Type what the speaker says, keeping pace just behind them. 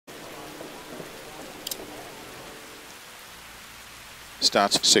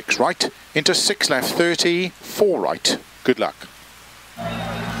Starts 6 right, into 6 left 30, 4 right. Good luck.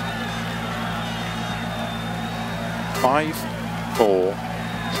 5, 4,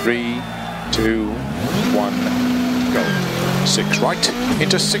 3, 2, 1, go. 6 right,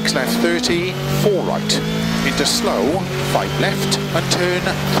 into 6 left 30, 4 right. Into slow, 5 left and turn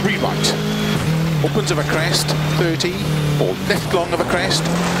 3 right. Opens of a crest, 30, 4 left long of a crest.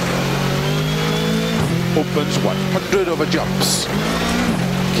 Opens 100 over jumps.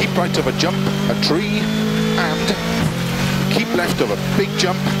 Keep right of a jump, a tree, and keep left of a big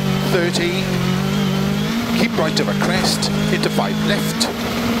jump, 30. Keep right of a crest, into 5 left.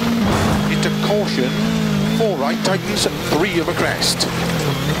 Into caution, 4 right, tightens, 3 of a crest.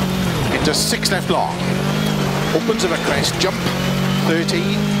 Into 6 left long. Opens of a crest, jump,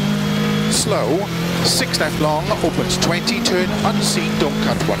 30. Slow, 6 left long, opens 20, turn unseen, don't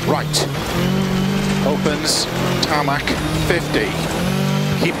cut 1 right. Opens, tarmac, 50.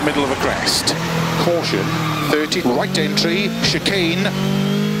 Keep middle of a crest. Caution, 30, right entry, chicane.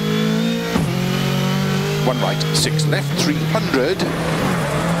 1 right, 6 left, 300.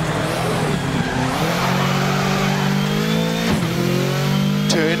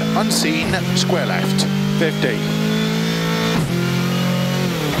 Turn unseen, square left, 50.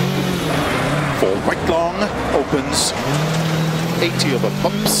 4 right long, opens, 80 over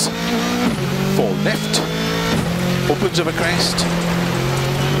bumps. 4 left, opens of a crest.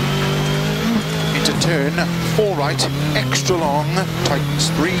 Into turn, 4 right, extra long, tightens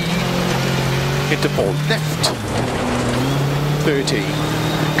 3. Into 4 left, 30.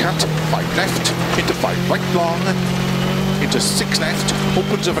 Cut, 5 left, into 5 right long. Into 6 left,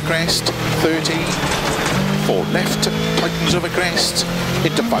 opens of a crest, 30. 4 left, tightens of a crest.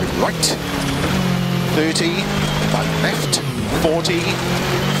 Into 5 right, 30. 5 left, 40.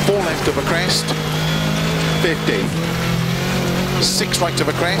 4 left of a crest, 50. 6 right of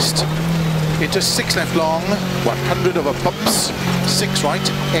a crest. Into 6 left long, 100 over bumps, 6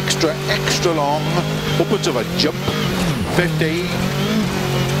 right, extra, extra long, upwards of a jump, 50.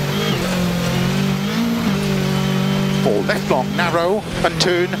 4 left long, narrow, and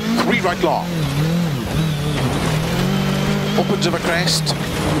turn, 3 right long. Upwards of a crest,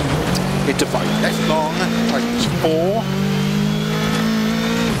 into 5 left long, tightens 4.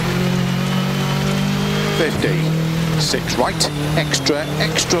 50. 6 right, extra,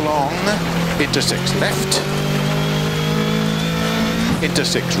 extra long, into 6 left, into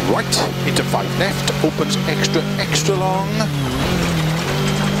 6 right, into 5 left, opens extra, extra long,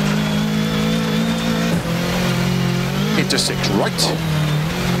 into 6 right,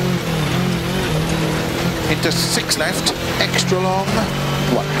 into 6 left, extra long,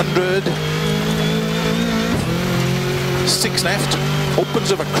 100, 6 left,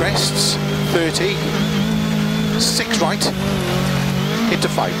 opens over crests, 30, 6 right, into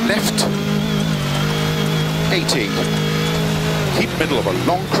 5 left, 80. Keep middle of a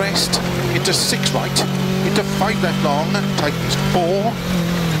long crest, into 6 right, into 5 left long, tightens 4,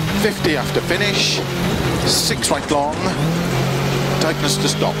 50 after finish, 6 right long, tightens to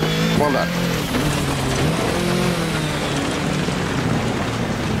stop. Well done.